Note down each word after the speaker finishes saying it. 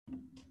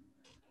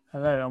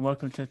Hello and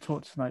welcome to the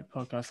Talk Tonight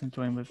podcast. I'm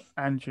joined with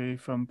Andrew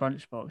from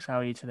Brunchbox. How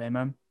are you today,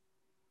 man?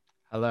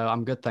 Hello,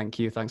 I'm good, thank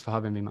you. Thanks for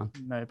having me, man.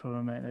 No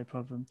problem, mate. No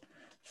problem.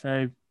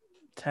 So,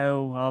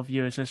 tell our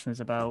viewers, listeners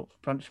about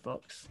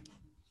Brunchbox.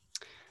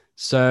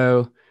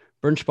 So,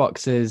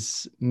 Brunchbox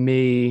is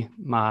me,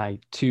 my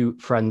two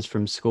friends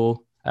from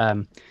school.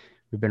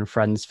 We've been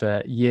friends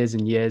for years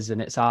and years,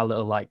 and it's our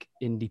little like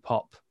indie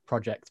pop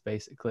project,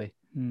 basically.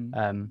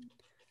 Hmm.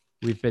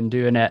 We've been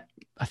doing it,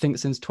 I think,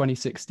 since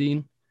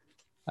 2016,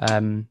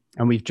 and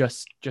we've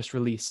just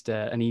released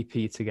an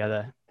EP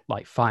together,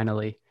 like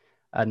finally.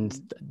 And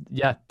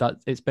yeah, that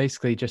it's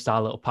basically just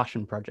our little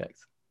passion project.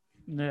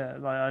 Yeah,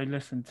 like I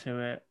listened to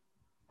it,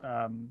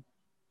 um,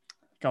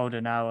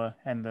 Golden Hour,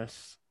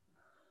 Endless,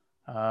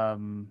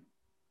 um,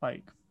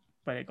 like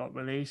when it got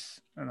released,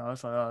 and I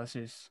was like, oh, this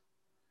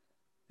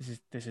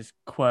is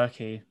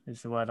quirky,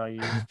 is the word I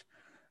used.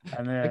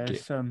 And yeah, Thank you.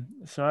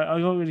 so I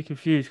got really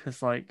confused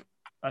because like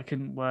I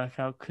couldn't work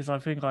out because I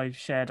think I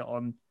shared it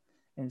on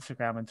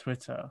Instagram and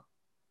Twitter.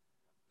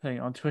 I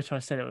think on Twitter I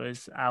said it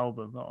was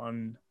album, but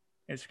on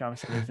Instagram I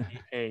said it was an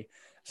EP.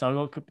 So I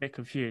got a bit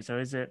confused. So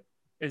is it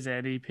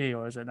an EP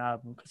or is it an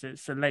album? Because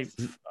it's the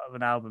length of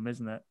an album,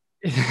 isn't it?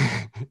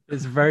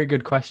 It's a very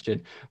good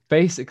question.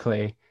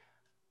 Basically,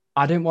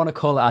 I didn't want to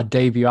call it our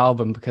debut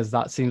album because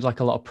that seems like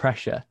a lot of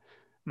pressure.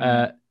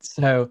 Hmm.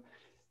 So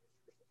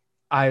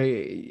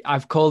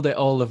I've called it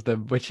all of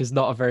them, which is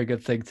not a very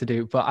good thing to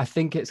do. But I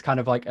think it's kind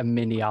of like a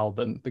mini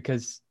album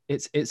because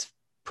it's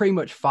pretty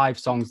much five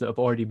songs that have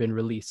already been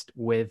released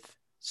with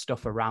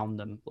stuff around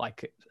them,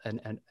 like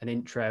an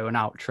intro, an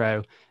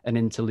outro, an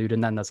interlude,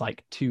 and then there's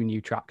like two new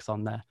tracks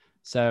on there.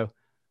 So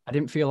I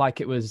didn't feel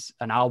like it was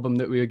an album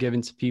that we were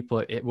giving to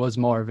people. It was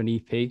more of an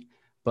EP.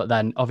 But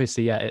then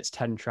obviously, yeah, it's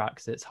 10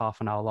 tracks, it's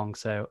half an hour long.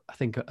 So I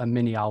think a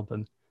mini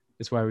album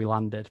is where we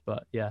landed.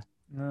 But yeah,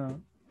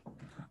 No.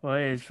 Well,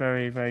 it is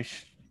very, very,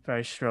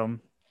 very strong.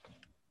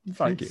 It's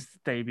like thank you.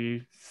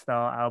 debut,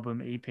 start,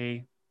 album,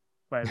 EP,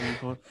 whatever you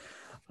call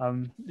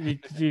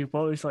it.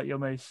 What was like your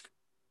most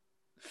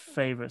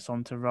favorite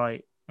song to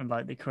write and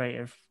like the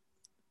creative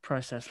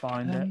process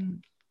behind it?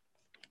 Um,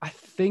 I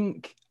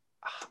think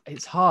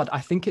it's hard. I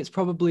think it's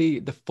probably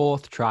the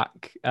fourth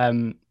track.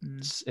 Mm.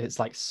 It's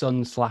like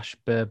Sun slash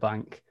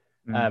Burbank.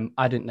 Mm.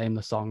 I didn't name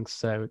the songs,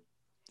 so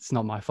it's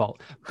not my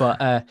fault.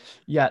 But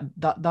yeah,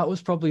 that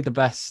was probably the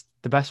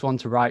best one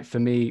to write for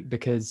me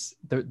because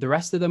the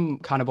rest of them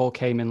kind of all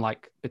came in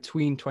like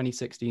between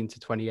 2016 to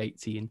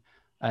 2018,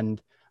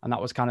 and and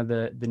that was kind of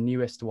the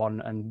newest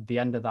one. And the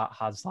end of that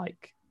has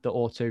like the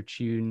auto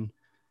tune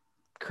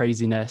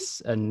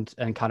craziness and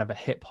kind of a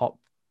hip hop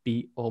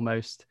beat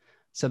almost.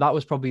 So that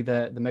was probably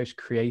the most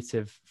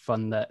creative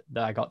fun that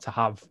I got to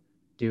have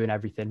doing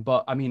everything.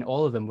 But I mean,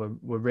 all of them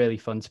were really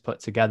fun to put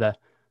together.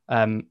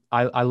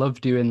 I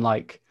love doing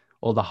like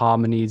all the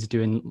harmonies,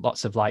 doing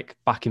lots of like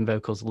backing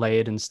vocals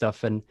layered and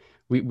stuff. And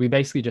we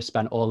basically just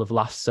spent all of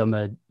last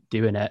summer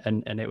doing it,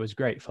 and it was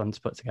great fun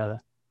to put together.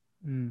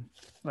 Mm.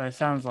 Well, it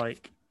sounds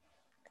like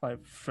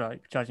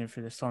judging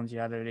through the songs, you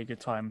had a really good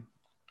time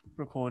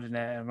recording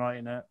it and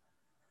writing it.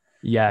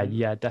 Yeah, And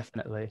yeah,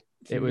 definitely.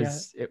 so It yeah,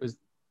 was it was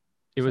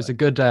it so was a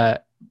good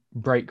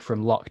break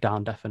from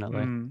lockdown, definitely.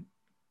 mm,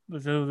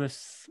 was all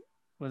this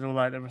was all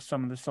like there were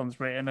some of the songs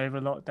written over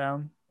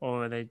lockdown,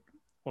 or are they,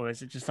 or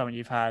is it just something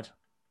you've had?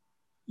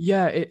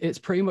 Yeah, it's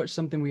pretty much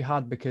something we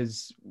had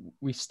because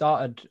we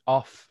started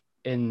off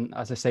in,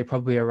 as I say,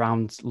 probably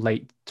around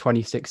late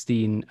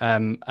 2016.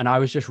 And I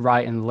was just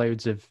writing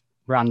loads of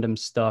random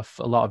stuff,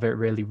 a lot of it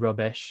really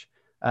rubbish.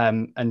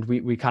 And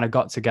we kind of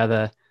got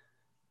together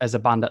as a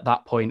band at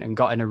that point and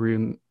got in a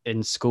room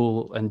in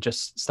school and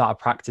just started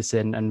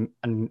practicing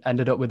and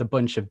ended up with a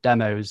bunch of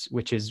demos,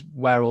 which is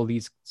where all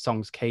these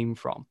songs came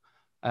from.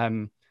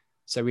 Um,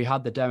 so we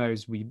had the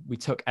demos, we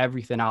took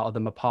everything out of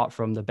them apart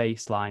from the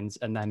bass lines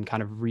and then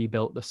kind of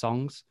rebuilt the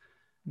songs.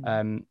 Mm.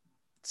 Um,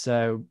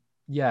 so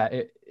yeah,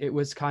 it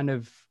was kind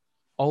of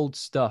old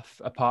stuff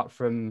apart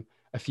from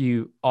a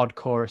few odd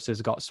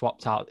choruses got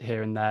swapped out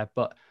here and there.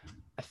 But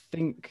I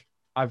think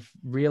I've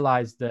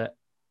realized that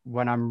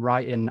when I'm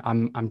writing,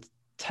 I'm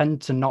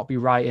tend to not be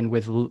writing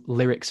with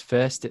lyrics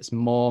first. It's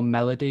more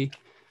melody,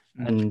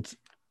 Mm. and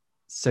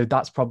so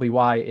that's probably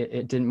why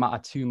it didn't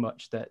matter too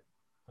much that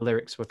the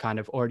lyrics were kind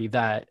of already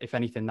there. If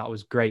anything, that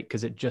was great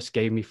because it just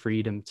gave me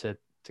freedom to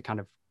kind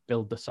of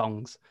build the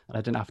songs, and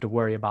I didn't have to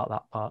worry about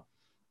that part.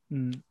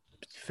 Mm.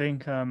 Do you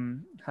think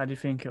how do you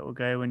think it will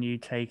go when you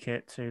take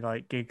it to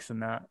like gigs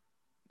and that?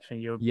 Do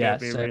you think Yeah,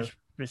 it'll be so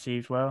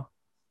received well?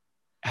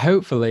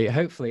 hopefully,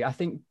 I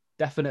think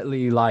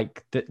definitely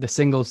like the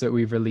singles that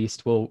we've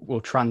released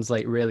will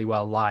translate really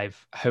well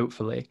live,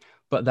 hopefully.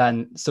 But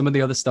then some of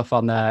the other stuff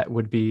on there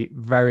would be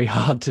very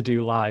hard to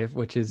do live,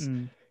 which is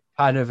Mm.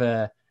 kind of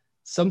a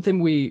something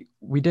we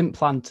didn't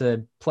plan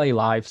to play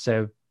live,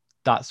 so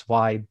that's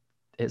why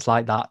it's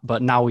like that.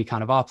 But now we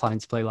kind of are planning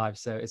to play live,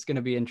 so it's going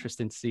to be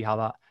interesting to see how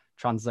that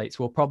translates.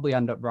 We'll probably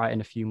end up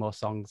writing a few more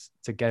songs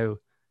to go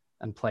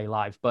and play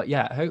live, but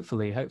yeah,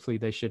 hopefully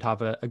they should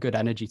have a good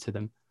energy to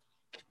them.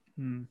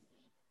 Mm.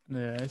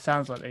 Yeah, it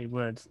sounds like they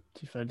would.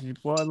 To be fair.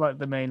 What are like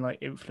the main like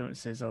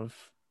influences of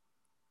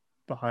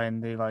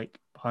behind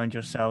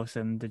yourselves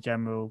and the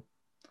general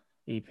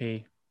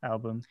EP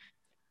album?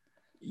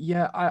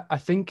 Yeah, I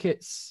think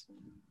it's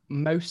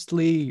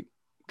mostly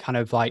kind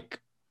of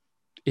like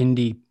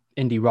indie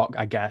rock,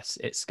 I guess.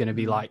 It's going to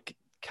be Mm. like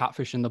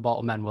Catfish and the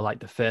Bottlemen were like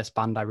the first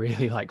band I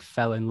really like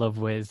fell in love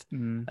with,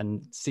 Mm.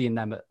 and seeing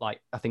them at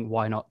like I think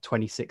Why Not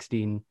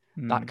 2016,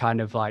 that Mm.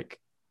 kind of like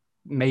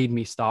made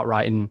me start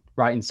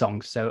writing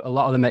songs. So a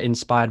lot of them are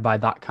inspired by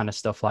that kind of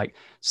stuff, like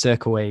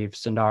Circle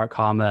Waves and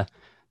Karma,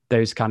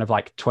 those kind of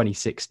like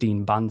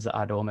 2016 bands that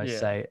I'd almost Yeah.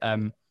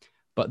 say.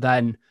 But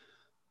then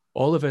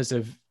all of us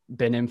have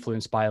been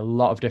influenced by a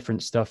lot of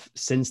different stuff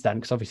since then,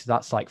 because obviously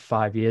that's like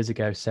 5 years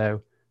ago.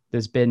 So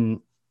there's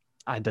been,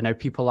 I don't know,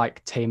 people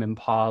like Tame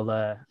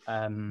Impala,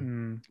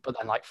 Mm. but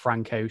then like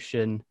Frank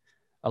Ocean,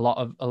 a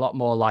lot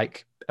more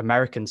like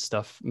American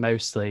stuff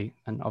mostly,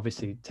 and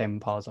obviously Tame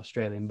Impala's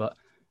Australian, but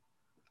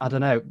I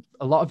don't know,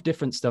 a lot of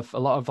different stuff, a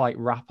lot of like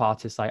rap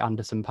artists like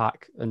Anderson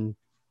 .Paak and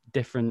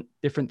different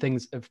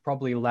things have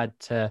probably led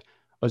to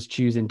us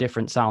choosing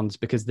different sounds,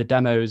 because the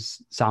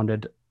demos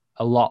sounded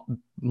a lot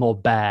more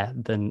bare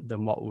than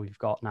what we've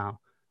got now.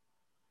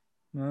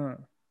 Oh.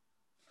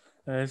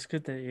 It's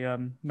good that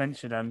you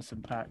mentioned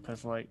Anderson .Paak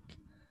because like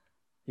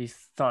he's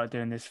started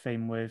doing this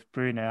thing with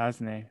Bruno,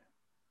 hasn't he?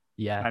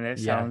 Yeah, And it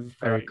yeah, sounds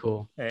very like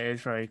cool. it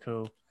is very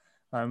cool.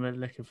 I'm really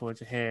looking forward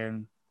to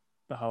hearing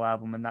the whole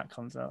album when that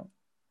comes out.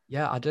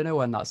 Yeah, I don't know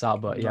when that's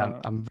out, but yeah,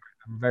 No, I'm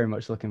very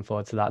much looking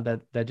forward to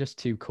that. They're just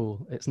too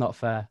cool. It's not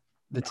fair.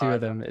 The two no,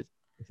 of them,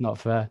 it's not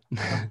fair.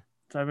 I,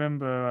 I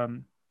remember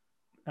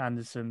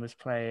Anderson was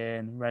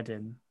playing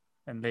Reading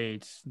and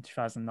Leeds in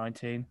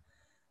 2019,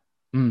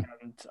 Mm,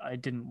 and I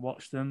didn't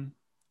watch them.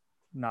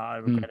 No, I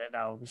mm. regret it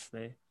now,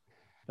 obviously.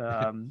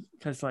 But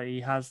because like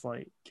he has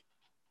like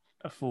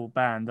a full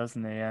band,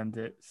 doesn't he? And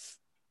it's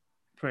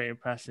pretty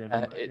impressive.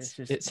 And like, it's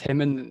just It's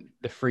him and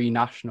the Free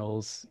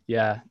Nationals,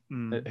 yeah,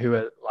 mm, who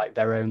are like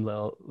their own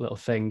little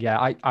thing.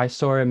 Yeah, I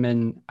saw him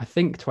in, I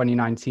think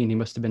 2019. He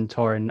must have been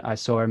touring. I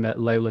saw him at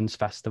Lowlands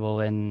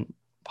Festival in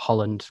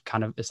Holland,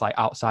 kind of, it's like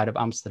outside of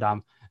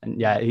Amsterdam. And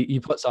yeah, mm, he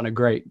puts on a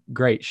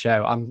great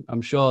show.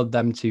 I'm sure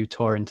them two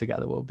touring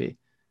together will be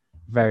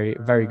very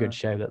uh, good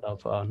show that they'll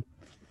put on. do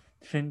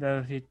you think though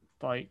if he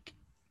like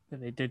if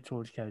they did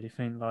tour together, do you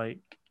think like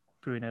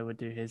Bruno would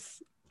do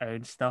his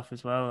own stuff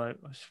as well? Like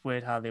it's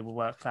weird how they would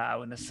work that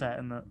out in a set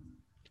and that.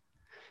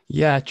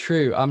 Yeah,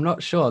 true. I'm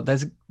not sure.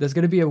 There's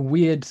going to be a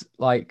weird,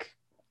 like,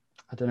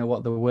 I don't know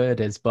what the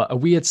word is, but a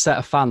weird set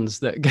of fans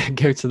that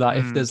go to that.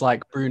 If Mm, there's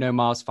like Bruno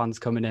Mars fans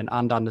coming in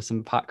and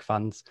Anderson .Paak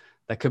fans,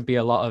 there could be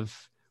a lot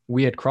of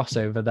weird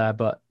crossover there.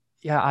 But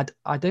yeah,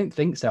 I don't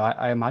think so.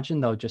 I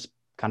imagine they'll just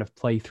kind of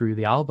play through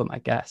the album, I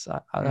guess.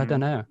 I don't mm.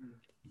 know.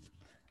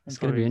 And It's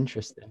going to be probably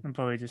interesting. and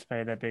probably just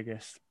play their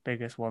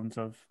biggest ones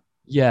of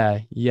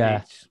Yeah.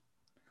 each.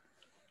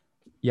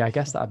 Yeah, I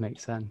guess that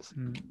makes sense.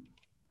 Mm.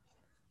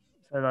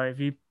 So like, if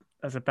you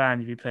as a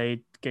band, have you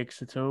played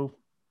gigs at all?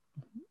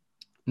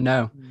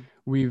 No,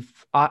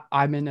 Mm.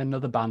 I'm in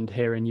another band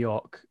here in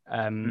York,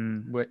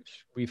 Mm.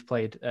 which we've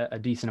played a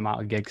decent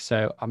amount of gigs,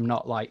 so I'm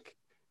not like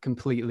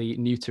completely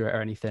new to it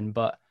or anything.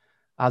 But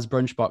as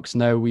Brunchbox,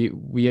 no,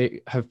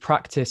 we have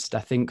practiced, I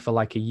think, for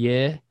like a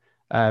year,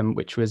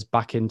 which was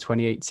back in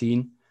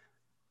 2018.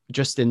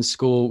 Just in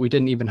school, we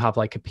didn't even have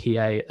like a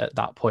PA at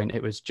that point.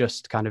 It was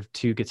just kind of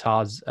two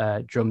guitars,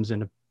 drums,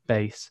 and a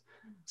bass.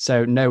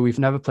 So no, we've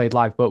never played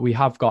live, but we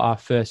have got our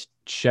first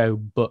show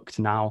booked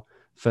now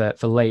for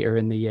later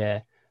in the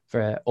year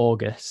for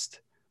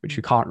August, which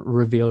we can't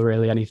reveal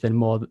really anything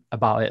more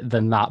about it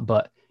than that.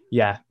 But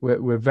yeah,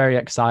 we're very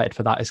excited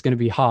for that. It's going to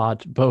be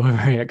hard, but we're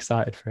very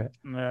excited for it.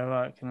 Yeah,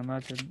 right, I can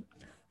imagine.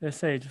 Let's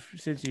say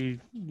since you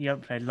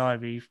haven't played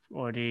live, you've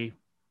already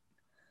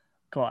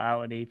got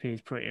out an EP.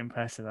 Is pretty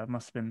impressive. That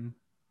must have been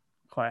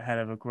quite a hell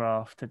of a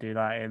graft to do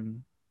that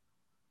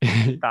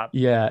that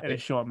Yeah, in a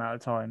short amount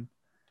of time.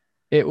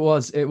 it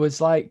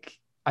was like,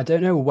 I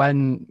don't know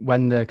when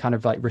the kind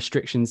of like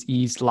restrictions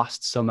eased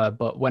last summer,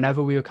 but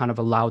whenever we were kind of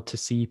allowed to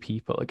see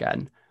people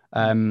again,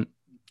 Mm. um,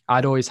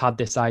 I'd always had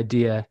this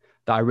idea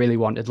that I really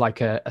wanted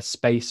like a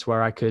space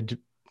where I could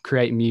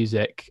create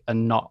music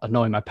and not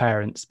annoy my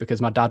parents,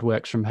 because my dad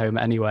works from home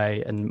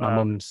anyway, and my Wow.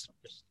 mum's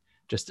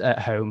just at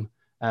home,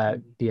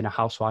 being a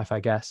housewife,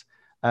 I guess.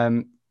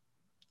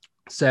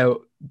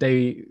 So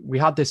we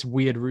had this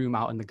weird room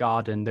out in the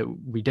garden that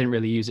we didn't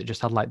really use. It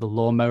just had like the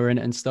lawnmower in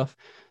it and stuff.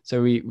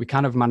 So we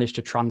kind of managed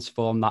to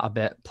transform that a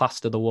bit,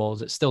 plaster the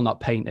walls. It's still not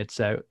painted,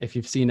 so if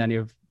you've seen any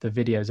of the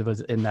videos of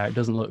us in there, it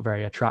doesn't look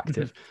very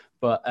attractive.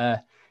 But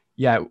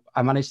yeah,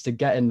 I managed to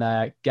get in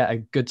there, get a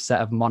good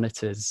set of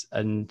monitors,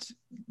 and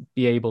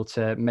be able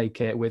to make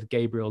it with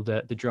Gabriel,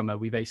 the drummer.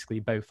 We basically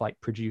both like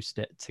produced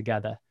it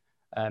together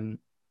um,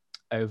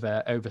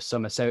 over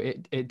summer. So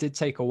it did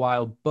take a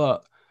while,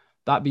 but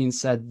that being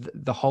said,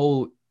 the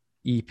whole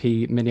EP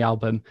mini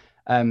album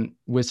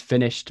was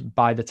finished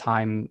by the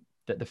time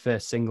that the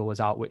first single was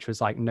out, which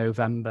was like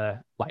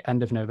November, like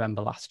end of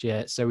November last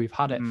year. So we've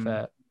had it Mm.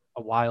 for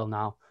a while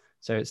now.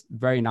 So it's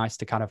very nice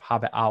to kind of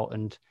have it out,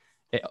 and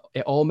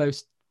it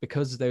almost,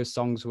 because those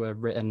songs were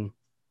written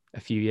a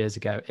few years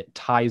ago, it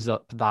ties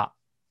up that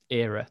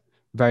era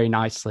very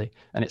nicely.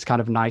 And it's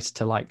kind of nice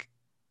to, like,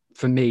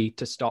 for me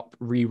to stop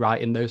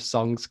rewriting those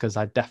songs, because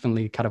I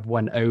definitely kind of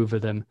went over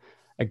them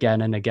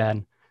again and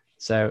again.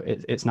 So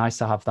it's nice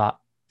to have that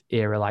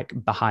era like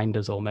behind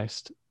us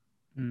almost.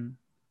 Mm.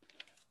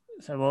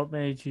 So what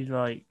made you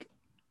like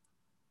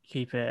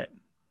keep it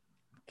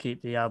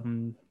keep the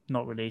album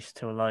not released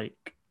till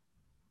like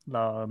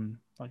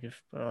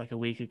a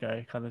week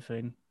ago kind of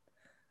thing?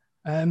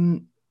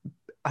 Um,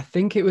 I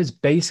think it was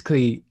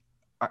basically,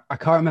 I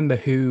can't remember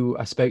who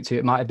I spoke to.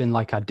 It might have been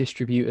like our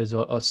distributors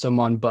or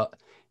someone, but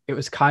it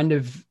was kind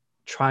of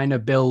trying to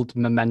build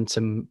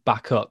momentum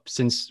back up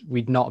since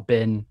we'd not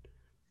been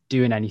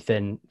doing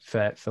anything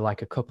for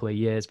like a couple of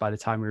years. By the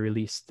time we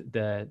released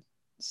the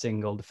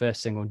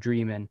first single,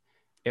 Dreaming,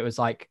 it was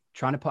like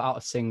trying to put out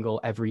a single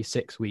every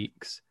 6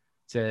 weeks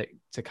to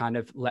kind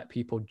of let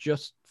people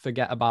just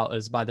forget about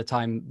us by the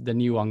time the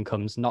new one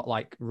comes, not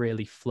like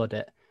really flood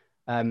it.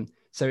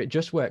 So it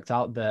just worked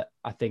out that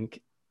I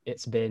think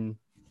it's been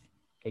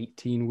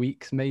 18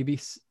 weeks, maybe,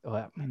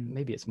 or Mm.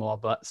 maybe it's more,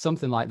 but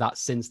something like that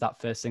since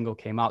that first single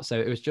came out. So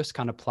it was just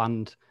kind of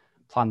planned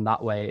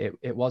that way.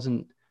 It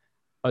wasn't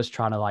us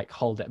trying to like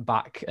hold it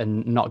back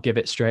and not give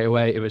it straight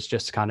away. It was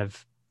just kind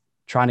of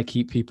trying to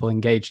keep people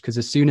engaged, because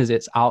as soon as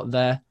it's out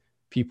there,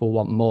 people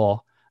want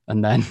more,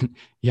 and then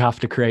you have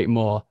to create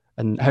more.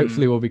 And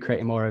hopefully Mm. we'll be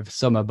creating more over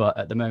summer, but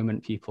at the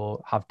moment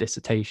people have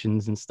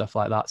dissertations and stuff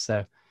like that.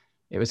 So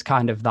it was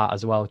kind of that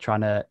as well,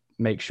 trying to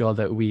make sure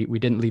that we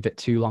didn't leave it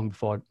too long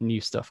before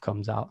new stuff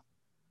comes out.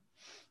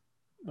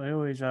 I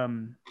always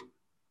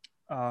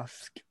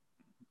ask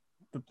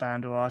the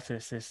band or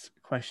artist this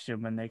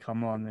question when they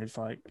come on. Is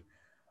like,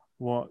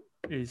 what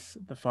is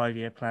the 5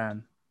 year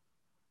plan?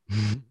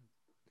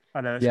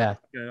 I know Yeah.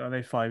 I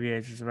know 5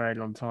 years is a very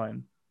long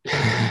time,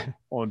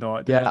 or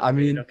not. It Yeah, depends I how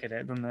you mean, look at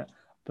it, doesn't it?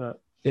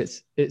 But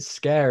it's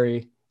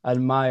scary.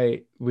 And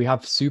we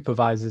have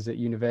supervisors at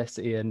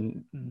university,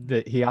 and mm,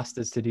 that he asked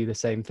us to do the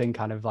same thing,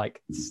 kind of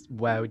like,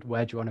 where do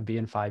you want to be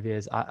in 5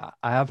 years? I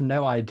have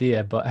no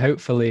idea, but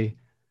hopefully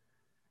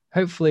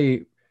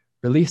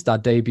released our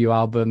debut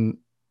album,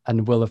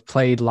 and we'll have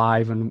played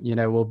live, and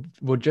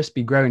we'll just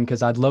be growing,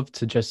 because I'd love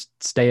to just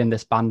stay in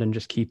this band and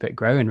just keep it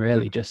growing,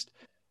 really. Just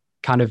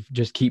kind of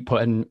just keep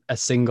putting a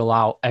single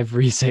out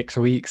every 6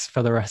 weeks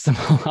for the rest of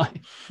my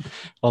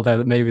life.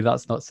 Although maybe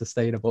that's not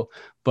sustainable.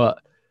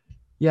 But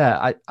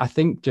yeah, I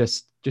think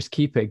just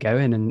keep it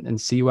going,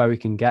 and see where we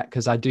can get,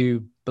 because I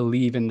do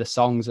believe in the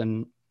songs.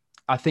 And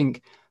I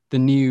think the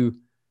new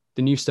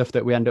the new stuff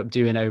that we end up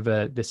doing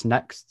over this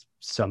next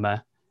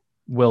summer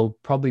will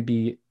probably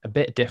be a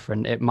bit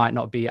different. It might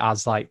not be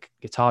as like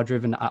guitar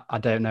driven. I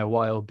don't know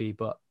what it'll be,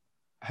 but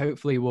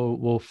hopefully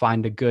we'll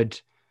find a good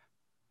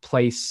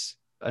place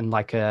and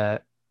like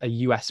a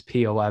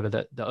USP or whatever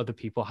that other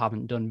people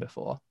haven't done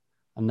before.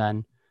 And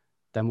then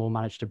we'll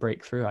manage to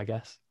break through, I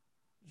guess.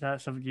 is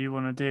that something you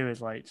want to do?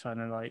 Is like trying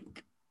to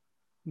like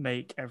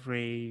make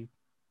every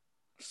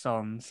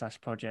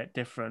song/project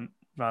different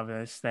rather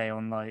than stay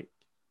on like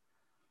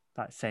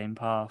that same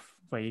path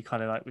where you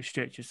kind of like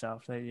restrict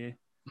yourself, don't you?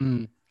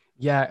 Mm.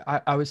 Yeah,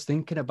 I was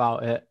thinking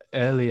about it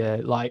earlier.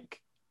 Like,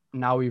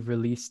 now we've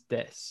released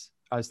this,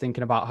 I was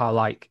thinking about how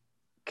like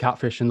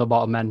Catfish and the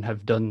Bottom Men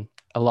have done,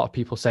 a lot of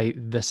people say,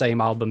 the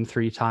same album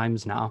 3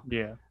 times now.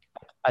 Yeah.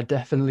 I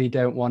definitely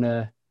don't want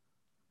to,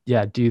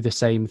 yeah, do the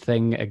same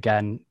thing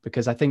again,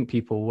 because I think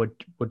people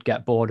would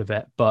get bored of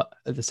it. But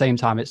at the same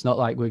time, it's not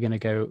like we're going to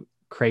go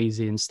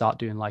crazy and start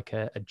doing like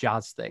a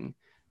jazz thing.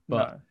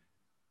 But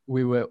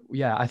No.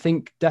 yeah, I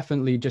think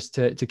definitely just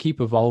to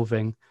keep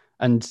evolving.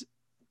 And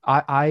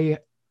I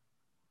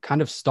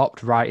kind of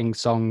stopped writing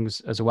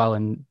songs as well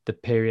in the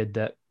period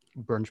that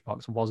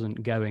Brunchbox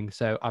wasn't going.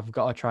 So I've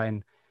got to try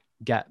and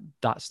get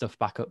that stuff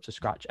back up to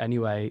scratch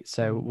anyway.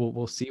 So Mm.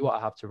 we'll see what I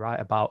have to write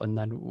about, and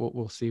then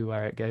we'll see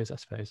where it goes, I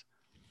suppose.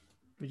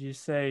 Would you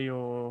say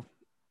you're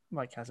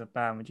like as a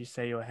band, would you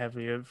say you're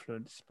heavily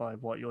influenced by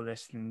what you're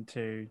listening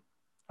to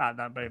at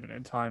that moment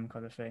in time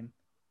kind of thing?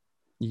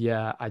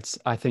 Yeah,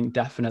 I think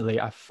definitely.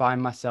 I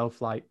find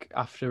myself like,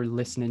 after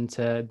listening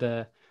to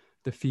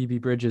the Phoebe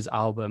Bridgers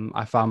album,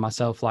 I found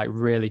myself like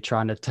really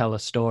trying to tell a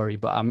story,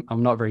 but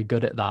I'm not very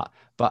good at that.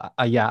 But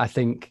yeah, I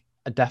think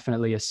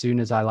definitely, as soon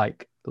as I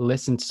like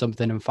listen to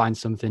something and find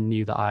something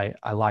new that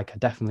I like, I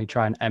definitely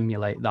try and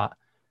emulate that,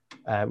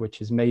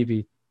 which is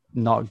maybe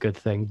not a good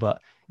thing.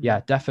 But yeah,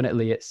 Mm.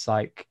 definitely, it's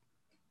like,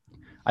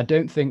 I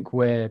don't think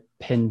we're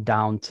pinned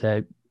down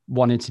to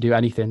wanting to do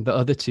anything. The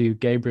other two,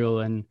 Gabriel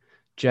and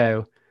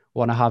Joe,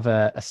 want to have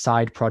a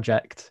side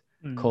project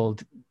Mm.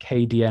 called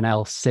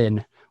KDNL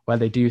Sin, where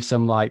they do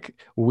some like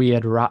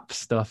weird rap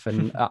stuff,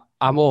 and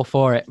I'm all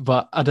for it,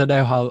 but I don't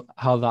know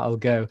how that'll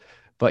go.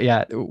 But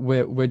yeah,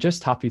 we're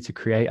just happy to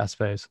create, I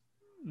suppose.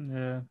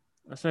 Yeah.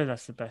 I suppose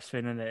that's the best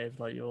thing, isn't it? If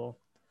like you're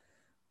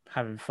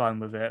having fun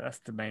with it, that's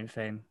the main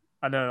thing.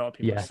 I know a lot of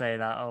people Yeah. say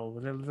that, oh,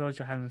 well, as long as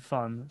you're having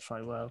fun, it's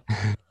like, well,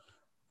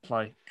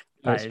 like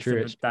No, it's true.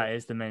 It's true. that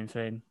is the main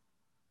thing.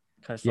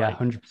 Because Yeah, like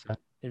 100%.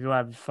 if you're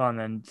having fun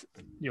and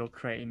you're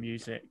creating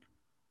music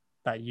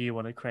that you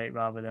want to create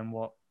rather than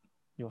what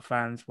your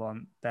fans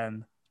want,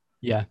 then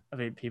Yeah. I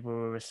think people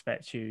will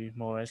respect you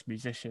more as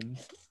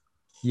musicians and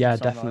Yeah,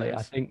 definitely. I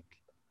songwriters. think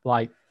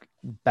like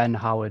Ben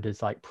Howard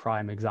is like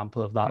prime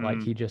example of that. Like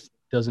Mm, he just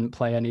doesn't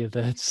play any of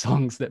the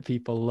songs that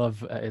people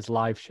love at his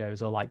live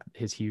shows or like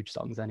his huge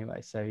songs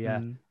anyway. So yeah,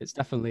 mm. it's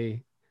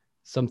definitely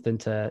something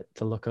to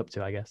look up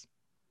to, I guess.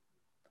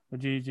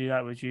 Would you do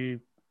that? Would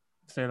you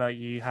say like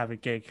you have a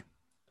gig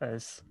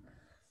as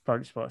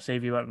Brunchbox? Say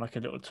if you went on, like a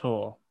little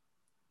tour,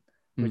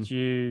 Mm. would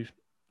you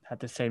have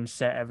the same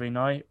set every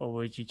night or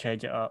would you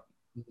change it up?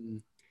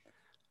 Mm.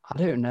 I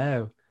don't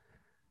know.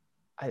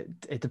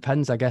 It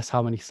depends, I guess,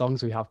 how many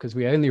songs we have because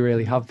we only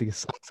really Mm, have these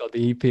songs on the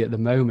EP at the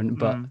moment.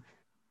 But mm,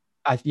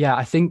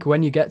 I think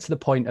when you get to the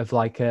point of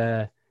like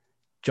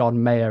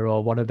John Mayer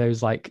or one of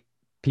those like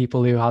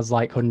people who has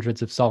like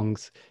hundreds of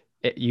songs,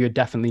 you would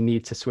definitely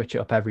need to switch it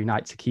up every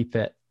night to keep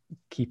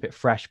it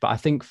fresh. But I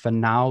think for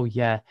now,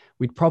 yeah,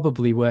 we'd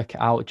probably work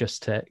it out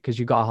just to because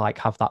you gotta like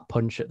have that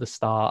punch at the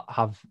start,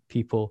 have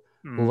people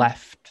mm,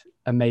 left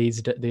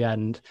amazed at the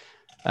end.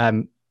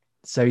 Um,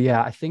 so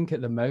yeah, I think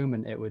at the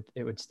moment it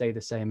would stay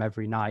the same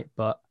every night,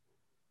 but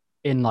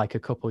in like a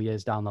couple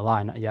years down the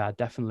line, yeah,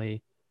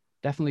 definitely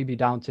be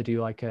down to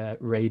do like a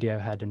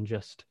Radiohead and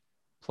just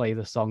play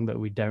the song that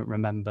we don't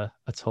remember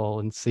at all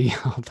and see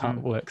how that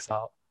mm. works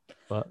out.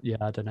 But yeah,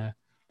 I don't know.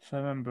 So I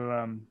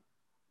remember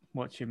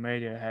watching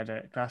Radiohead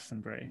at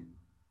Glastonbury,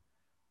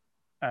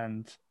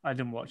 and I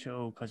didn't watch it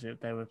all because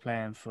they were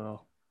playing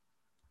for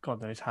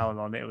God knows how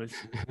long. It was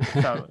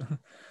felt,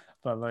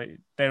 but like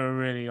they were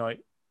really like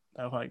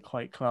they were like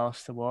quite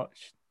class to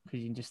watch because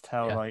you can just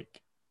tell Yeah,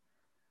 like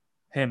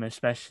him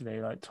especially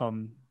like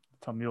Tom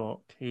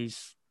York,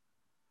 he's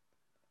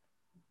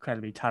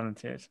incredibly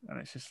talented, and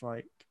it's just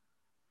like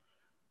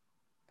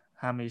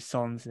how many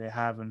songs do they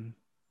have and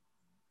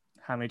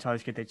how many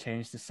times could they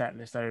change the set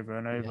list over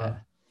and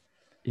over?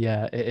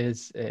 yeah, yeah. It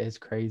is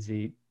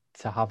crazy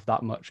to have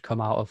that much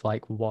come out of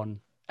like one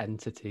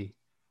entity.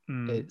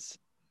 Mm, It's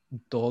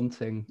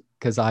daunting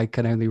because I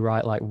can only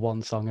write like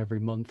one song every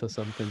month or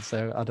something.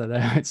 So I don't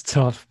know. It's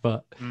tough,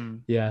 but mm.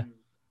 yeah,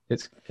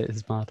 it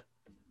is mad.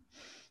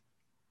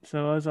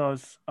 So as I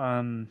was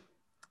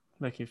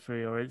looking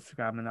through your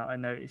Instagram and that, I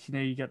noticed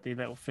you get the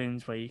little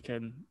things where you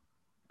can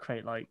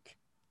create like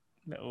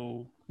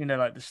little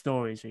like the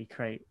stories where you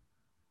create.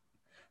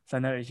 So I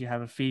noticed you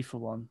have a FIFA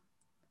one.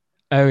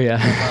 Oh So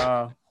I was like, yeah.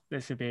 oh,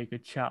 this would be a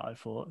good chat. I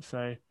thought.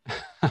 So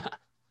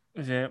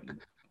is it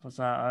was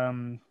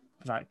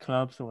that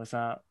clubs or was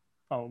that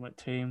ultimate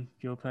team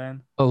you were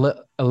playing? A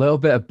little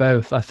bit of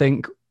both. I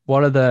think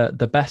one of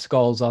the best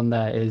goals on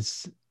there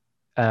is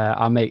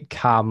our mate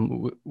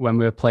Cam, when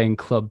we were playing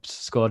clubs,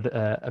 scored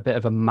a bit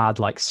of a mad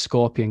like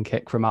scorpion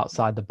kick from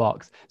outside the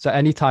box. So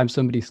anytime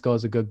somebody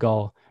scores a good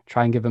goal,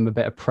 try and give them a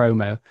bit of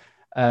promo.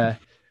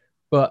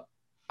 But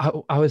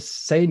I was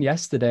saying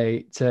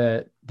yesterday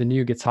to the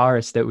new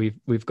guitarist that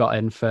we've got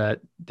in for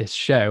this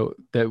show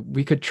that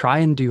we could try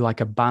and do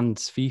like a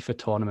band's FIFA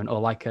tournament or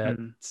like a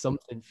Mm,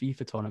 something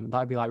FIFA tournament.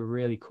 That'd be like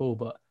really cool.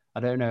 But I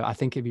don't know. I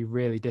think it'd be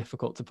really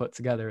difficult to put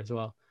together as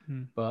well.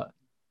 mm. But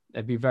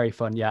it'd be very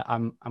fun. Yeah,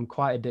 I'm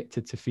quite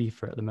addicted to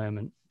FIFA at the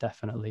moment,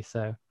 definitely.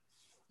 So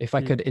if I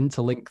You, could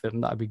interlink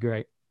them, that'd be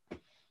great.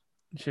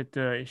 you should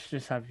do it. You should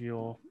just have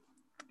your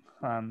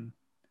um.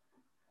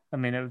 I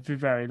mean, it would be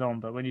very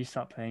long, but when you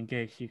start playing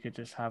gigs, you could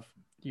just have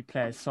you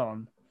play a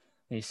song,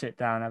 and you sit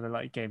down, have a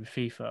like game of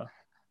FIFA,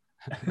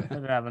 and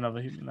then have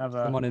another.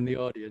 Someone in the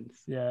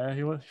audience. Yeah,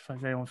 who wants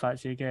if anyone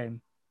fancy a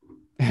game?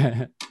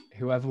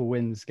 Whoever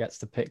wins gets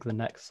to pick the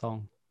next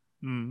song.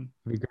 Mm.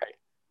 It'd be great.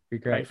 Be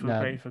great. No,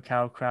 Great for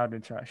crowd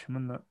interaction,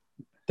 wouldn't it?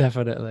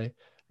 definitely.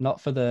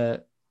 Not for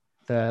the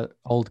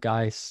old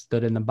guy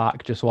stood in the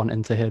back just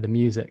wanting to hear the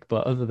music,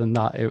 but other than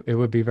that, it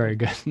would be very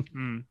good.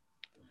 Mm.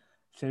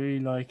 So, are you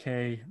like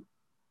a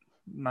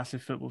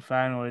massive football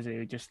fan, or is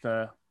it just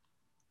a?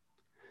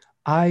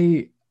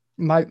 I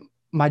my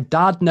my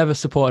dad never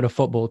supported a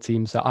football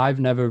team, so I've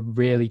never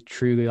really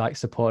truly like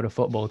supported a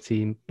football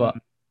team. Mm, But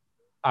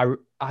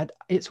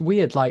it's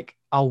weird. Like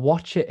I'll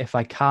watch it if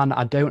I can.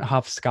 I don't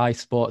have Sky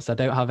Sports. I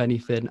don't have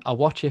anything. I'll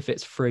watch if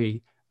it's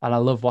free, and I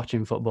love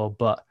watching football.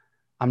 But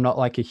I'm not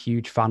like a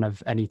huge fan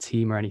of any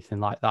team or anything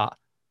like that.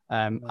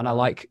 And I no.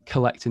 like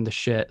collecting the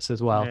shirts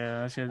as well.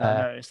 Yeah, I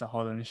Uh, noticed the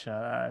Holland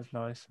shirt. That is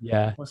nice.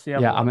 yeah, What's the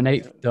other yeah. I'm one? an Is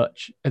eighth it?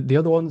 Dutch. The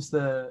other one's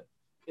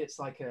it's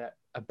like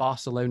a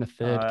Barcelona Oh,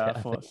 third yeah, I kit,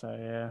 I thought think. so.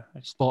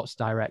 Yeah. Sports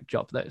Direct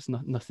job. That's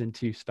nothing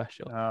too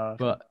special. Oh, okay.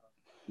 But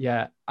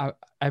yeah,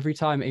 every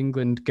time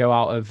England go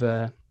out of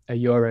a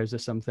Euros or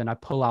something, I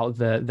pull out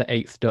the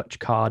eighth Dutch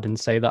card and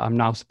say that I'm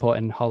now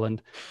supporting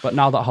Holland. But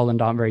now that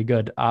Holland aren't very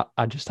good,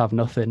 I just have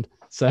nothing.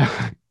 So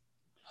I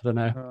don't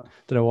know. Uh,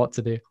 Don't know what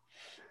to do.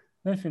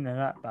 I don't think they're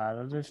that bad.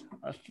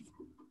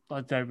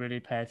 I don't really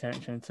pay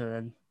attention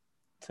the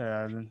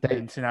They they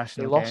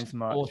international lost games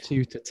much.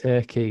 4-2 to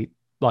Turkey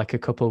like a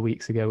couple of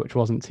weeks ago, which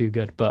wasn't too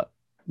good. But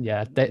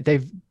yeah,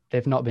 they've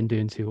they've not been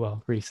doing too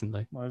well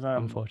recently, Was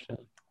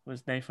unfortunately.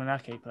 was Nathan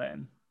Ake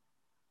playing?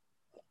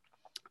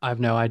 I have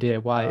no idea.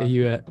 Why are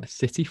you a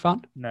City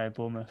fan? No,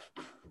 Bournemouth.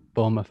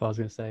 Bournemouth, I was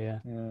gonna say, yeah.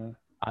 Yeah.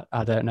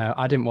 I don't know.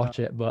 I didn't watch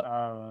it, but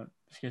I was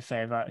gonna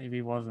say that if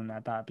he wasn't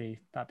that, that'd be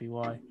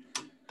why.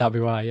 that'd be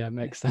why. Yeah,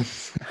 makes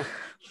sense.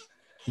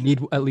 You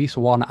need at least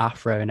one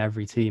afro in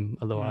every team,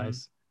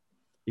 otherwise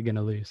you're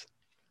gonna lose.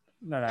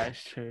 No, that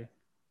is true.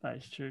 That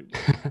is true.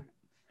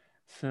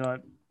 So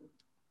like,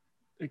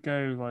 to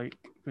go like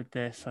with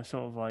this, I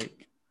sort of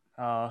like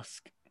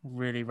ask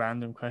really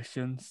random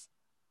questions.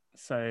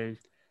 So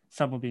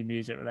some will be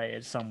music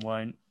related, some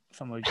won't.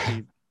 Some will just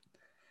be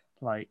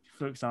like,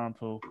 for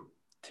example,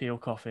 tea or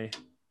coffee.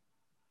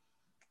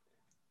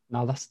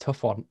 Now that's a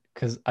tough one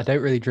because I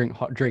don't really drink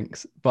hot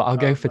drinks, but I'll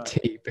go Oh for no,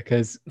 tea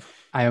because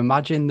I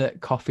imagine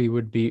that coffee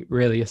would be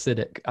really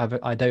acidic.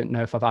 I don't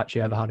know if I've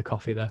actually ever had a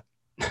coffee though.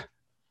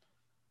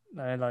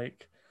 no,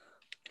 like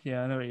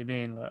yeah, I know what you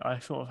mean. Like I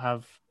sort of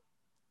have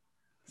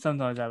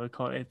sometimes I have a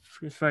coffee.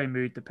 It's very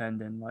mood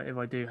dependent. Like if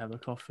I do have a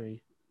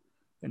coffee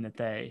in the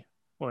day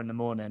or in the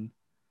morning,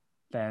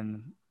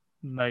 then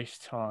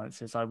most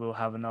chances I will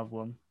have another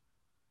one.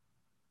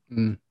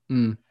 Mm,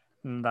 mm.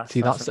 And See,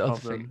 that's that's a the other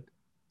thing. problem.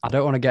 I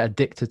don't want to get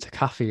addicted to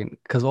caffeine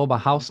because all my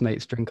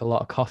housemates drink a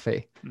lot of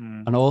coffee,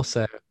 Mm. and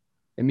also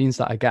it means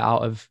that I get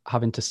out of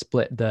having to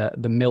split the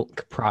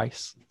milk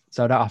price,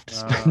 so I don't have to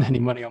spend Uh, any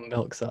money on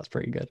milk. So that's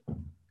pretty good.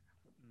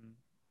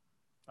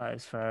 that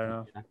is fair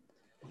enough. Yeah.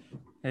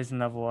 Here's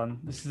another one.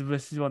 This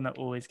is one that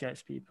always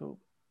gets people.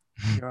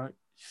 You're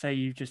say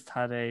you've just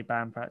had a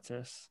band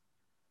practice.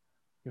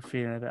 You're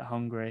feeling a bit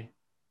hungry.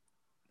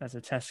 There's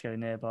a Tesco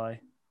nearby.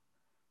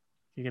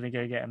 You're gonna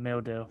go get a meal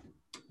deal.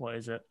 What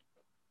is it?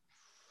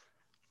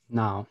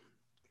 Now,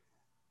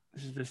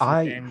 This is a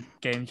I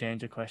game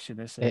changer question.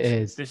 This it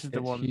is is this is the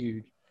it's one.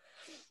 huge,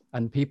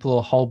 and people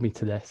will hold me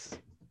to this.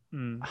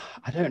 Mm,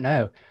 I don't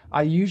know.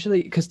 I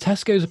usually because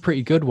Tesco's a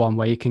pretty good one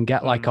where you can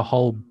get like a mm,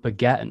 whole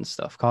baguette and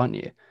stuff, can't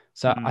you?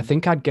 So I mm.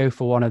 think I'd go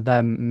for one of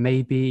them.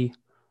 Maybe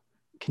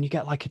can you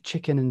get like a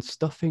chicken and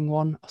stuffing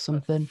one or I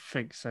something?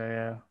 think so.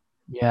 Yeah.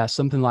 Yeah,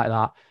 something like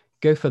that.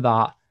 Go for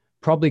that.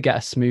 Probably get a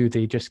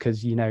smoothie just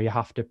because you know you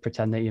have to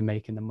pretend that you're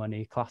making the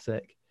money.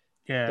 Classic.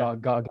 Yeah.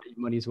 Gotta get your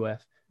money's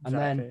worth. And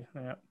then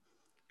Exactly. Yeah.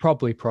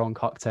 probably prawn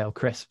cocktail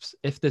crisps.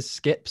 If there's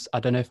skips, I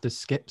don't know if there's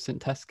skips in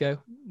Tesco.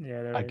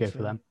 Yeah. There I'd go is. for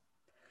Yeah. them.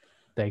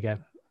 There you go.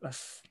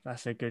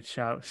 That's a good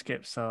shout.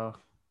 Skips are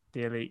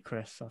the elite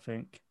crisps, I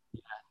think.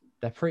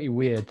 They're pretty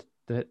weird.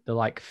 The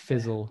like They,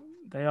 fizzle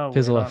they are weird,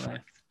 fizzle aren't they?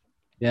 effect.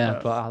 Yeah,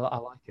 But but I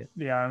like it.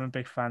 yeah, I'm a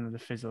big fan of the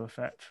fizzle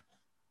effect.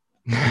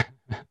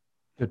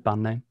 Good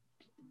band name.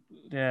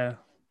 Yeah.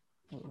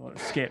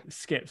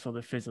 Skips or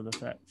the fizzle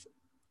effect.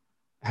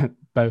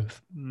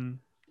 Both. Mm.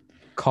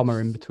 Comma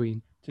in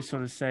between. Just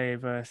sort of say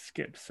if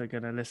Skips are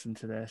going to listen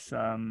to this,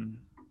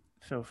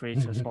 feel free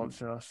to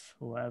sponsor us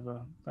or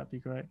whatever. That'd be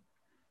great.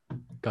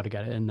 Got to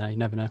get it in there. You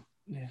never know.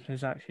 Yeah,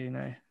 there's actually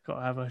got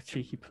to have a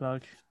cheeky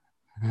plug.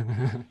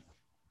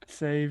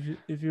 Say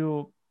if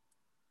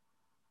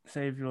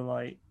you're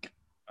like,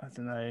 I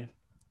don't know,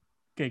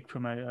 gig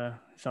promoter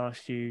has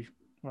asked you,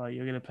 right,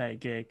 you're going to play a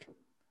gig,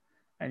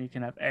 and you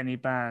can have any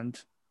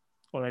band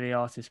or any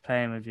artist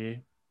playing with you.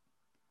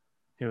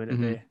 Who would it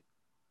Mhm. be?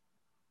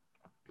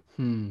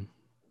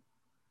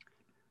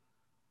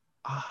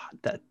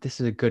 This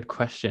is a good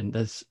question.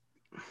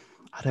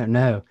 I don't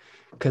know,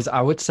 because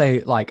I would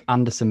say like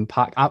Anderson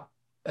Paak.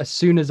 As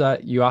soon as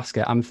you ask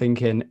it, I'm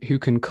thinking who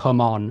can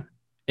come on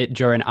it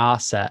during our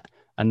set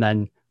and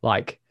then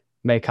like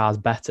make ours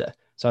better.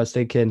 So I was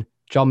thinking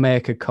John Mayer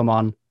could come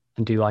on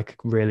and do like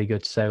really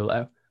good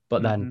solo,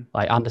 but then Mm-hmm.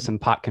 like Anderson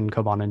Paak can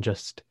come on and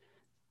just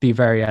be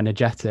very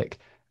energetic.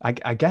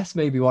 I guess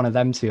maybe one of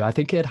them two. I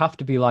think it'd have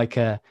to be like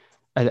a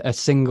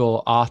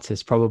single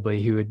artist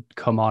probably who would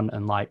come on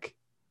and like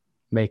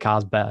make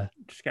ours better.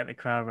 Just get the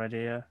crowd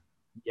ready.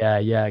 Yeah.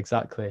 Yeah,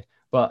 exactly.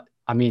 But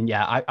I mean,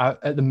 yeah, I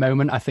at the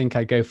moment I think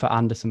I go for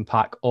Anderson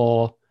Paak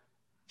or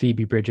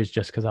Phoebe Bridgers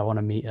just because I want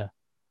to meet her.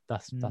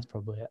 That's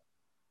probably it.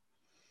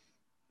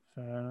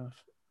 Fair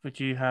enough. Would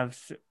you have,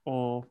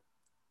 or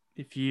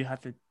if you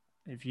had to,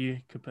 if you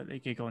could put the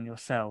gig on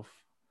yourself,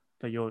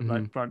 but your Hmm.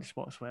 like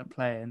Brunchbox weren't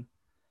playing,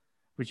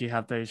 would you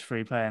have those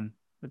three playing?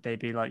 Would they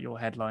be like your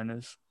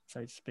headliners,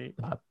 so to speak?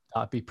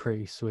 That'd be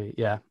pretty sweet.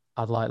 Yeah,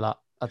 I'd like that.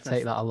 I'd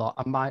take That's, that a lot.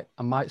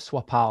 I might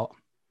swap out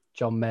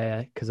John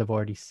Mayer because I've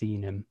already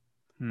seen him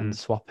hmm, and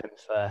swap him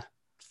for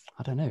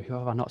I don't know who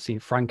have I not seen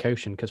Frank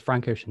Ocean because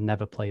Frank Ocean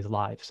never plays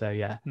live. So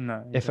yeah,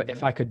 no, he if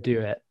doesn't. I could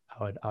do it,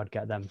 I would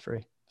get them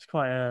free. It's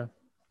quite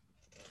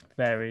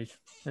varied,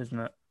 isn't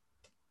it?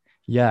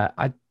 Yeah,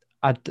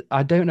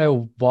 I don't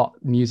know what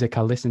music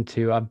I listen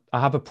to. I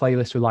have a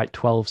playlist with like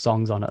 12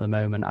 songs on at the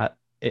moment.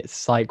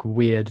 It's like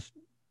weird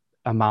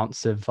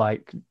amounts of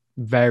like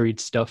varied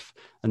stuff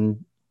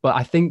and but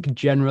I think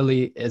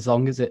generally as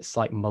long as it's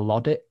like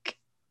melodic,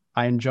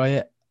 I enjoy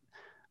it.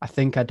 I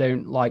think I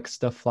don't like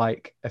stuff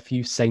like a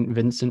few Saint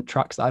Vincent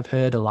tracks that I've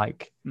heard are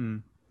like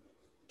Mm.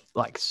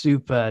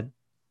 super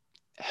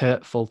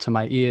hurtful to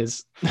my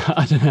ears.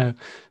 I don't know.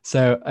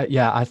 So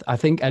yeah, I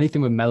think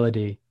anything with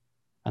melody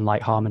and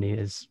like harmony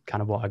is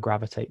kind of what I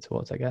gravitate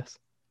towards, I guess.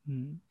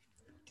 Hmm.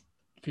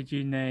 Could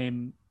you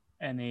name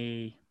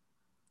any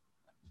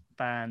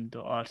band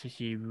or artist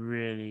you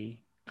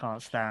really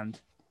can't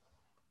stand?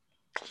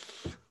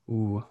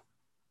 Ooh,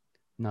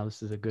 now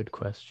this is a good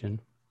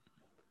question.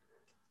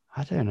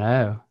 I don't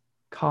know.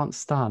 Can't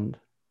stand.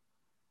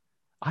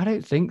 I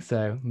don't think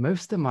so.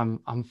 Most of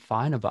them I'm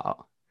fine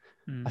about.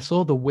 I Mm.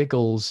 saw the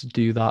Wiggles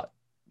do that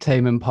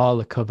Tame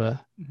Impala cover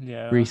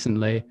Yeah.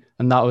 recently,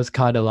 and that was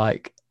kind of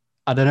like,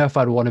 I don't know if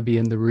I'd want to be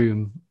in the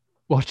room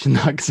watching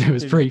that because it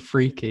was To, pretty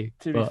freaky.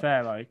 to be But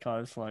fair, like I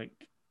was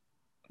like,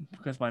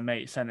 because my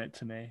mate sent it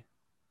to me,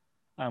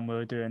 and we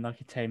were doing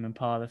like a Tame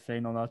Impala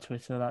thing on our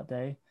Twitter that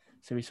day.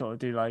 So we sort of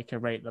do like a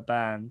rate the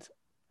band,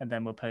 and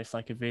then we'll post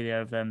like a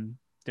video of them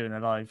doing a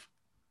live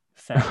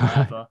set or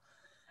whatever.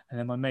 And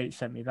then my mate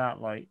sent me that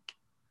like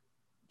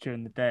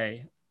during the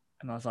day,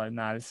 and I was like,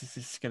 nah, this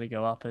is gonna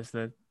go up as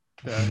the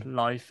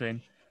live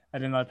thing.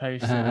 And then I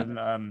posted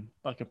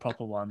like a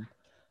proper one,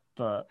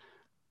 but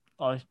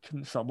I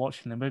couldn't stop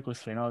watching the Wiggles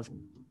thing. I was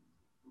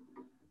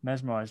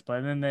mesmerized.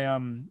 But then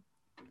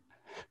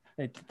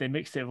they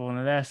mixed it with one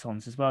of their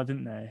songs as well,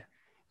 didn't they?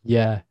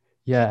 yeah,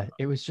 yeah,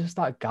 it was just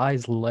that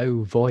guy's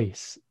low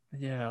voice.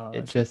 Yeah,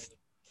 It just,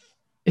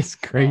 it's I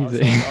was,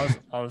 crazy. I was, I was,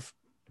 I was,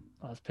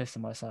 I was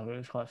pissing myself. It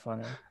was quite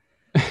funny.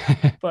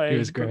 But It it was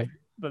was, great.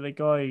 but the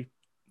guy,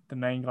 the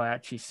main guy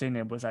actually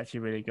singing was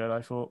actually really good.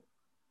 I thought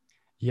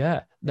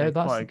Yeah, he no, had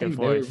that's quite the a good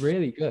thing. They were voice.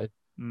 really good.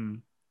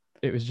 Mm,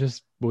 It was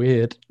just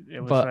weird, it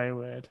was but very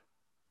weird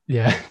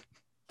yeah,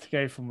 to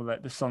go from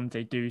like the songs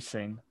they do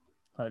sing,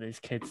 like these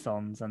kids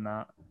songs and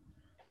that,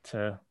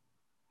 to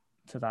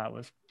that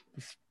was,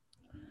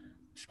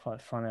 was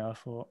quite funny. I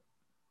thought.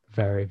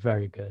 very,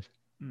 very good.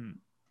 Mm.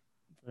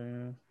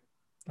 So,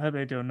 I hope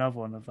they do another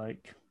one of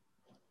like,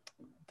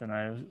 I don't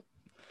know,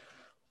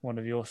 one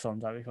of your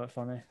songs. That'd be quite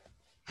funny.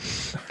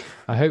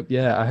 I hope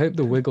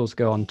the Wiggles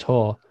go on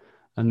tour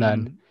and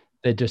then Mm,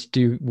 they just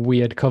do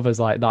weird covers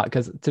like that.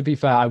 Because to be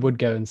fair, I would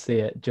go and see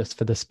it just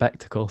for the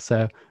spectacle.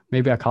 So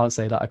maybe I can't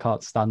say that I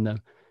can't stand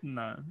them.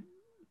 no,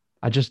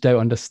 I just don't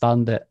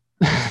understand it.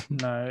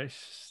 no,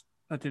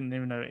 I didn't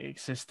even know it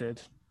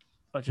existed.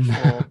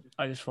 No.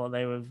 I just thought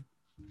they were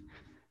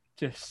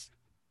just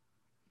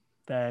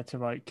there to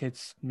write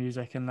kids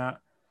music and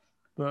that.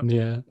 But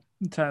Yeah.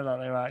 it turned out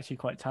they were actually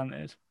quite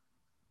talented.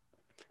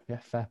 Yeah,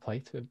 fair play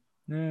to him.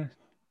 Yeah,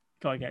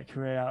 gotta get a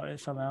career out of it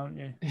somehow, haven't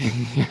you?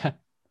 Yeah.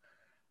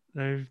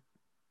 So,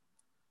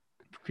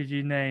 could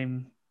you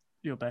name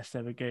your best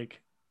ever gig?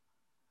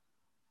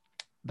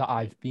 That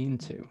I've been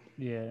to.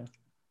 Yeah.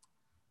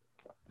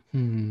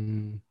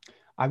 Hmm.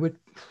 I would,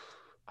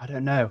 I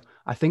don't know.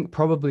 I think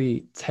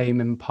probably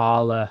Tame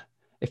Impala.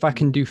 If I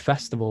can Mm. do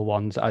festival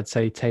ones, I'd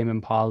say Tame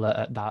Impala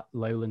at that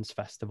Lowlands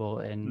Festival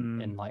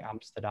Mm. in like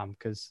Amsterdam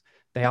because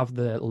they have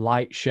the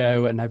light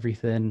show and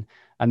everything,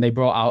 and they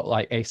brought out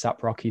like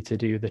ASAP Rocky to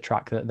do the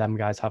track that them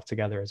guys have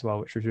together as well,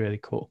 which was really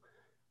cool.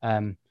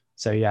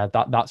 So yeah,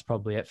 that's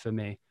probably it for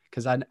me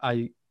because I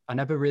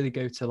never really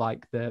go to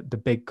like the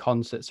big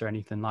concerts or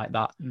anything like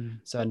that, Mm.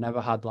 so I never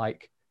had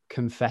like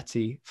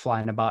confetti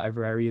flying about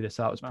everywhere either.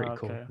 So that was Oh, pretty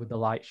cool okay. with the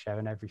light show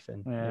and everything.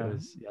 It Yeah.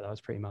 was, yeah, that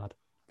was pretty mad.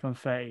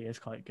 Confetti is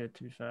quite good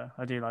to be fair.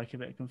 I do like a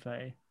bit of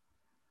confetti.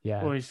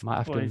 Yeah, Always, might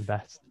have to always,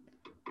 invest.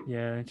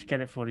 yeah. To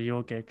get it for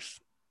your gigs.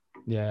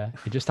 Yeah,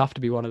 it just have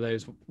to be one of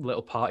those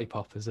little party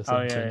poppers or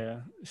Oh yeah, something yeah.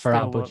 for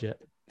our Still,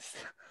 budget.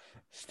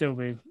 still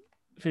be.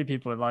 A few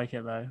people would like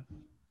it though.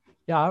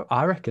 Yeah,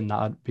 I reckon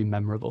that'd be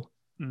memorable.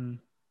 Mm.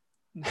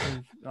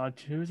 So,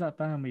 who was that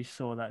band we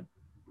saw that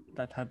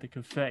had the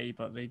confetti,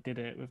 but they did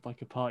it with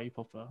like a party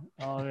popper?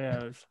 Oh yeah,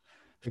 it's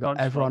We got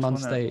everyone Brunchbox, on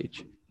wasn't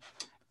stage.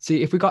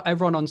 See, if we got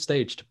everyone on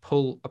stage to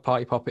pull a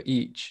party popper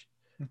each,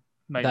 it?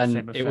 Make the then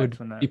same it would effect,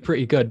 wouldn't be it?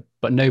 pretty good,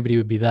 but nobody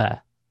would be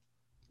there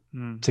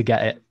Mm. to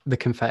get the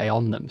confetti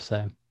on them.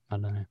 So I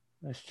don't know.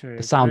 That's The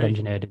true. sound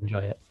engineer would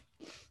enjoy it.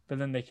 But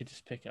then they could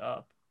just pick it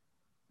up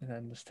and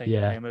then just take it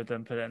Yeah, home with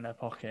them, put it in their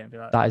pocket, and be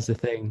like, that is the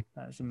thing.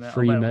 "That's a minute.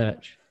 Free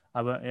merch.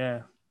 I won't.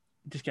 Yeah,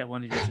 just get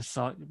one of you to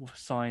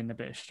sign a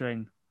bit of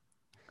string."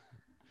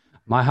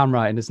 My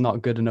handwriting is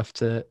not good enough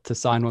to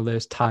sign one of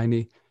those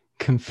tiny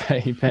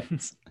confetti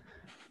bits.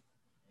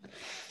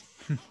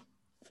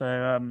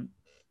 So,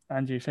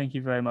 Andrew, thank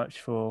you very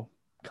much for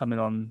coming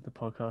on the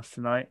podcast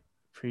tonight.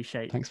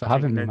 Appreciate Thanks for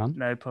having taking me, the man.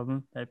 no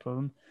problem, no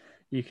problem.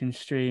 You can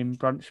stream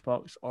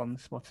Brunchbox on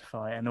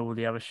Spotify and all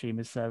the other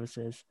streaming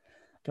services.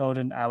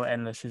 Golden Hour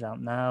Endless is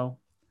out now,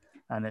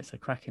 and it's a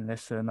cracking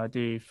listen. I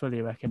do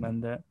fully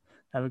recommend it.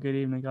 Have a good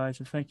evening, guys,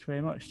 and thank you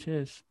very much.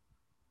 Cheers.